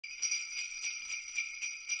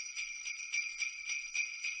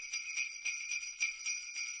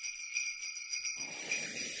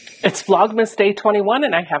It's Vlogmas Day 21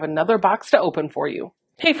 and I have another box to open for you.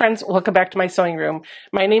 Hey friends, welcome back to my sewing room.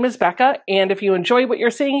 My name is Becca, and if you enjoy what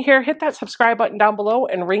you're seeing here, hit that subscribe button down below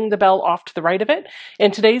and ring the bell off to the right of it.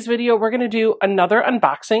 In today's video, we're going to do another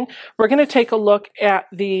unboxing. We're going to take a look at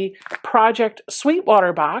the Project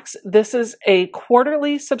Sweetwater box. This is a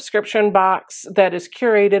quarterly subscription box that is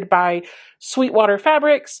curated by Sweetwater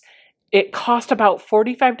Fabrics. It cost about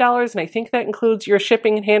 $45, and I think that includes your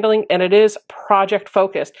shipping and handling, and it is project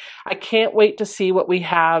focused. I can't wait to see what we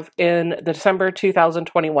have in the December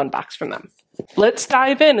 2021 box from them. Let's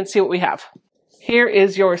dive in and see what we have. Here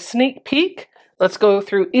is your sneak peek. Let's go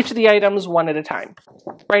through each of the items one at a time.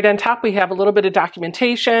 Right on top, we have a little bit of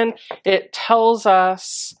documentation. It tells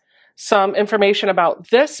us some information about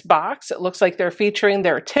this box. It looks like they're featuring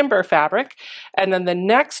their timber fabric. And then the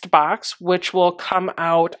next box, which will come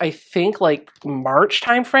out, I think, like March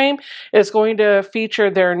timeframe, is going to feature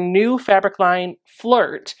their new fabric line,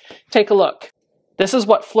 Flirt. Take a look. This is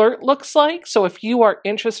what Flirt looks like. So if you are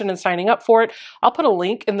interested in signing up for it, I'll put a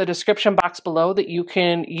link in the description box below that you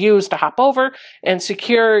can use to hop over and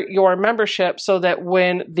secure your membership so that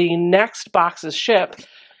when the next boxes ship,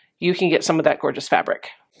 you can get some of that gorgeous fabric.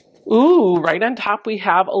 Ooh, right on top we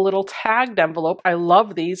have a little tagged envelope. I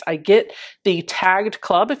love these. I get the tagged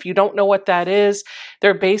club. If you don't know what that is,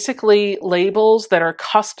 they're basically labels that are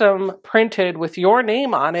custom printed with your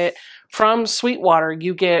name on it from Sweetwater.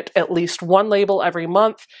 You get at least one label every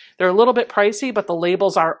month. They're a little bit pricey, but the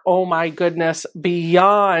labels are, oh my goodness,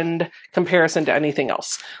 beyond comparison to anything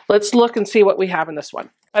else. Let's look and see what we have in this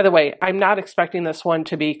one. By the way, I'm not expecting this one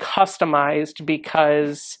to be customized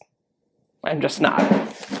because I'm just not.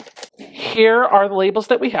 Here are the labels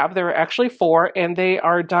that we have. There are actually 4, and they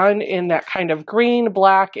are done in that kind of green,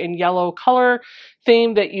 black, and yellow color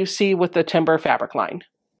theme that you see with the timber fabric line.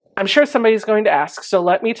 I'm sure somebody's going to ask, so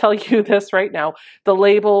let me tell you this right now. The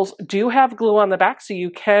labels do have glue on the back, so you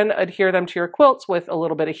can adhere them to your quilts with a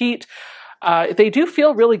little bit of heat. They do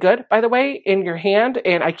feel really good, by the way, in your hand,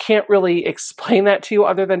 and I can't really explain that to you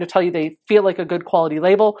other than to tell you they feel like a good quality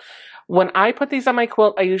label. When I put these on my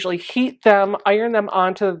quilt, I usually heat them, iron them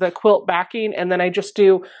onto the quilt backing, and then I just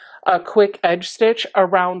do a quick edge stitch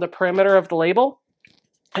around the perimeter of the label,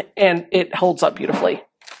 and it holds up beautifully.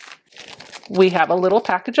 We have a little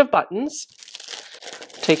package of buttons.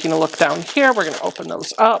 Taking a look down here, we're going to open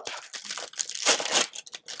those up.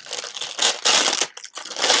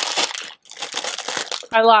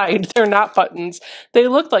 I lied, they're not buttons. They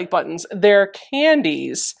look like buttons. They're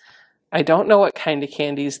candies. I don't know what kind of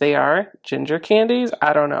candies they are. Ginger candies?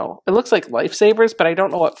 I don't know. It looks like Lifesavers, but I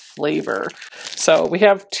don't know what flavor. So we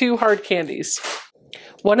have 2 hard candies.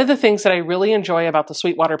 One of the things that I really enjoy about the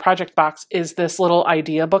Sweetwater Project box is this little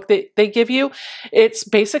idea book that they give you. It's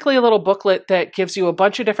basically a little booklet that gives you a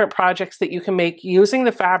bunch of different projects that you can make using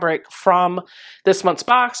the fabric from this month's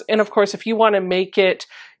box. And of course, if you want to make it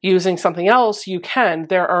using something else, you can.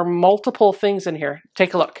 There are multiple things in here.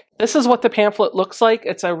 Take a look. This is what the pamphlet looks like.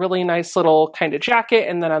 It's a really nice little kind of jacket,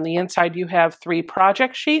 and then on the inside you have 3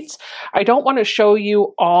 project sheets. I don't want to show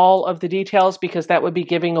you all of the details because that would be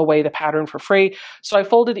giving away the pattern for free. So I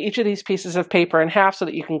folded each of these pieces of paper in half so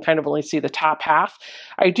that you can kind of only see the top half.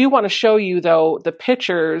 I do want to show you though the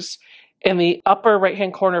pictures in the upper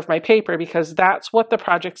right-hand corner of my paper because that's what the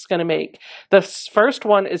project's going to make. The first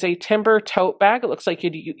one is a timber tote bag. It looks like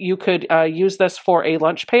you could use this for a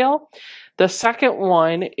lunch pail. The second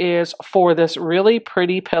one is for this really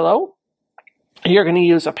pretty pillow. You're going to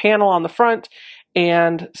use a panel on the front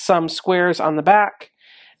and some squares on the back.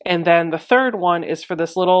 And then the third one is for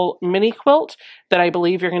this little mini quilt that I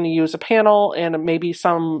believe you're going to use a panel and maybe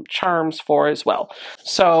some charms for as well.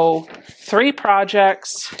 So 3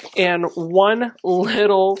 projects and 1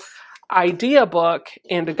 little idea book.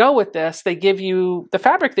 And to go with this, they give you the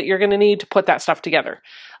fabric that you're going to need to put that stuff together.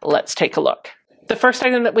 Let's take a look. The first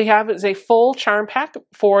item that we have is a full charm pack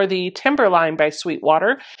for the Timber line by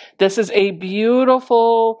Sweetwater. This is a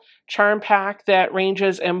beautiful charm pack that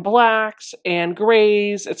ranges in blacks and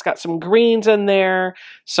grays. It's got some greens in there,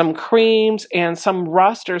 some creams, and some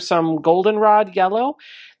rust or some goldenrod yellow.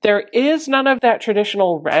 There is none of that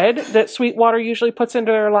traditional red that Sweetwater usually puts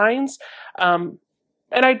into their lines, and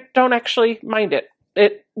I don't actually mind it.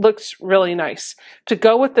 It looks really nice. To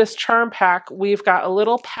go with this charm pack, we've got a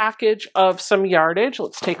little package of some yardage.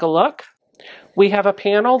 Let's take a look. We have a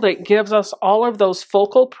panel that gives us all of those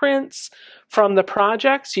focal prints from the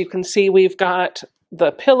projects. You can see we've got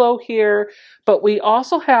the pillow here, but we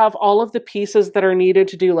also have all of the pieces that are needed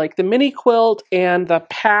to do like the mini quilt and the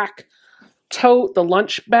pack tote, the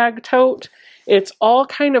lunch bag tote. It's all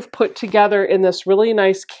kind of put together in this really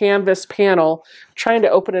nice canvas panel. I'm trying to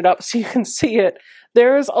open it up so you can see it.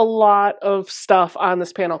 There's a lot of stuff on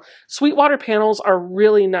this panel. Sweetwater panels are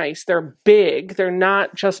really nice. They're big. They're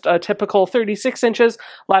not just a typical 36 inches.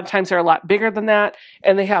 A lot of times they're a lot bigger than that.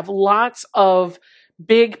 And they have lots of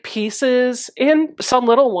big pieces and some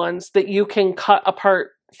little ones that you can cut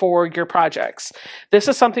apart for your projects. This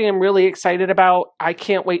is something I'm really excited about. I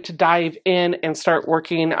can't wait to dive in and start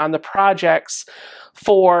working on the projects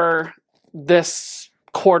for this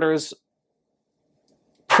quarter's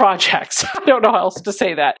projects. I don't know how else to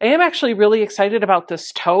say that. I am actually really excited about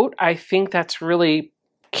this tote. I think that's really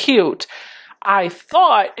cute. I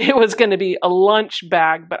thought it was going to be a lunch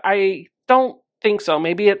bag, but I don't think so.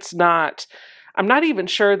 Maybe it's not. I'm not even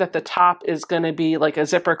sure that the top is going to be like a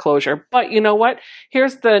zipper closure, but you know what?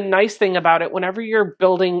 Here's the nice thing about it. Whenever you're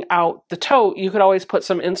building out the tote, you could always put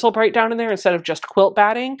some insole bright down in there instead of just quilt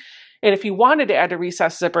batting. And if you wanted to add a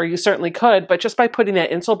recessed zipper, you certainly could, but just by putting that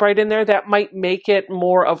insole bright in there, that might make it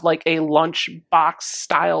more of like a lunch box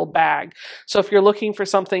style bag. So if you're looking for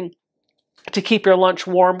something to keep your lunch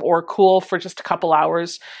warm or cool for just a couple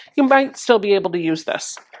hours, you might still be able to use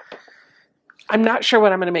this. I'm not sure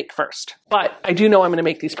what I'm going to make first, but I do know I'm going to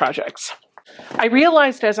make these projects. I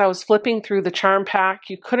realized as I was flipping through the charm pack,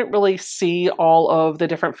 you couldn't really see all of the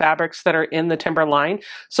different fabrics that are in the timber line.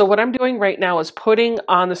 So what I'm doing right now is putting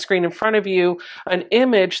on the screen in front of you an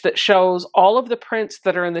image that shows all of the prints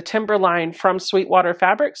that are in the timber line from Sweetwater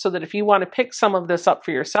fabric, so that if you want to pick some of this up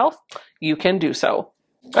for yourself, you can do so.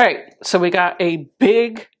 All right, so we got a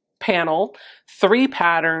big panel, 3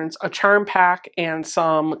 patterns, a charm pack, and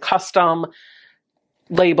some custom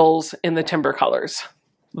labels in the timber colors.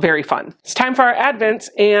 Very fun. It's time for our advents,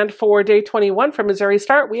 and for day 21 from Missouri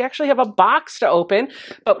Start, we actually have a box to open.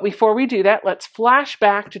 But before we do that, let's flash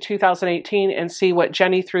back to 2018 and see what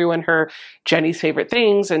Jenny threw in her Jenny's favorite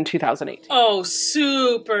things in 2018. Oh,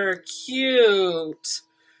 super cute.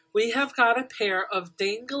 We have got a pair of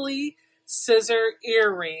dangly scissor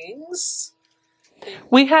earrings.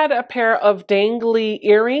 We had a pair of dangly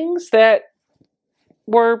earrings that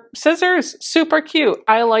were scissors. Super cute.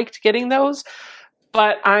 I liked getting those.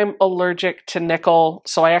 But I'm allergic to nickel,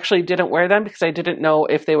 so I actually didn't wear them because I didn't know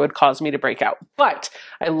if they would cause me to break out. But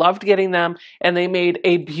I loved getting them, and they made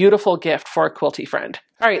a beautiful gift for a quilty friend.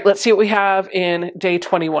 All right, let's see what we have in day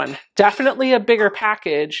 21. Definitely a bigger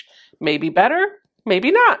package. Maybe better,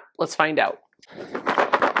 maybe not. Let's find out.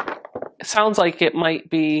 It sounds like it might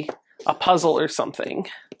be a puzzle or something.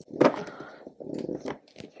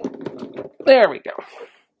 There we go.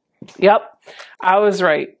 Yep, I was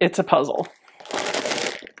right. It's a puzzle.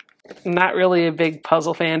 Not really a big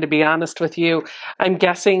puzzle fan, to be honest with you. I'm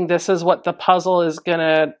guessing this is what the puzzle is going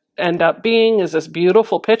to end up being, is this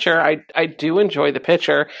beautiful picture. I do enjoy the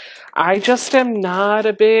picture. I just am not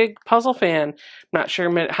a big puzzle fan. Not sure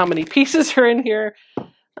how many pieces are in here.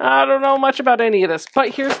 I don't know much about any of this. But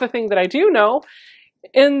here's the thing that I do know.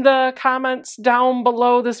 In the comments down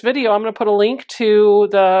below this video, I'm going to put a link to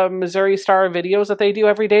the Missouri Star videos that they do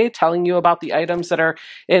every day, telling you about the items that are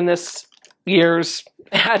in this year's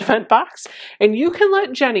Advent box, and you can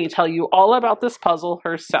let Jenny tell you all about this puzzle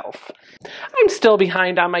herself. I'm still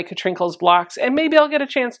behind on my Katrinkles blocks, and maybe I'll get a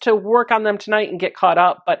chance to work on them tonight and get caught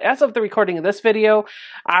up, but as of the recording of this video,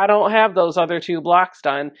 I don't have those other 2 blocks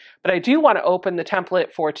done, but I do want to open the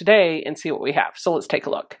template for today and see what we have. So let's take a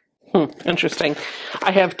look. Interesting.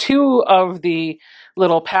 I have 2 of the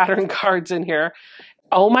little pattern cards in here.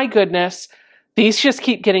 Oh my goodness. These just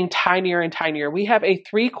keep getting tinier and tinier. We have a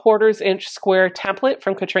 3/4 inch square template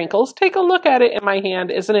from Katrinkles. Take a look at it in my hand.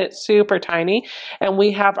 Isn't it super tiny? And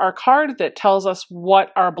we have our card that tells us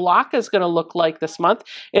what our block is going to look like this month.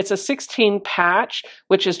 It's a 16 patch,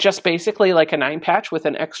 which is just basically like a 9 patch with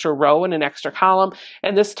an extra row and an extra column.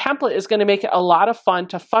 And this template is going to make it a lot of fun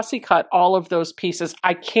to fussy cut all of those pieces.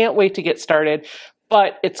 I can't wait to get started,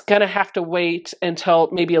 but it's going to have to wait until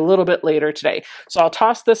maybe a little bit later today. So I'll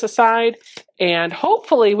toss this aside, and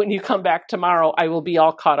hopefully when you come back tomorrow, I will be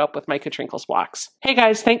all caught up with my Katrinkles blocks. Hey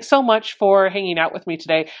guys, thanks so much for hanging out with me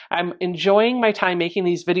today. I'm enjoying my time making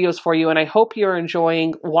these videos for you, and I hope you're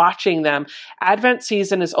enjoying watching them. Advent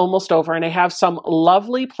season is almost over, and I have some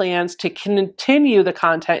lovely plans to continue the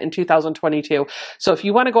content in 2022. So if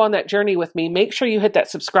you want to go on that journey with me, make sure you hit that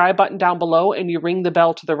subscribe button down below and you ring the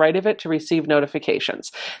bell to the right of it to receive notifications.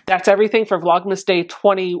 That's everything for Vlogmas Day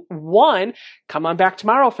 21. Come on back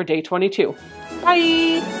tomorrow for Day 22.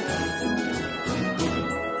 Bye!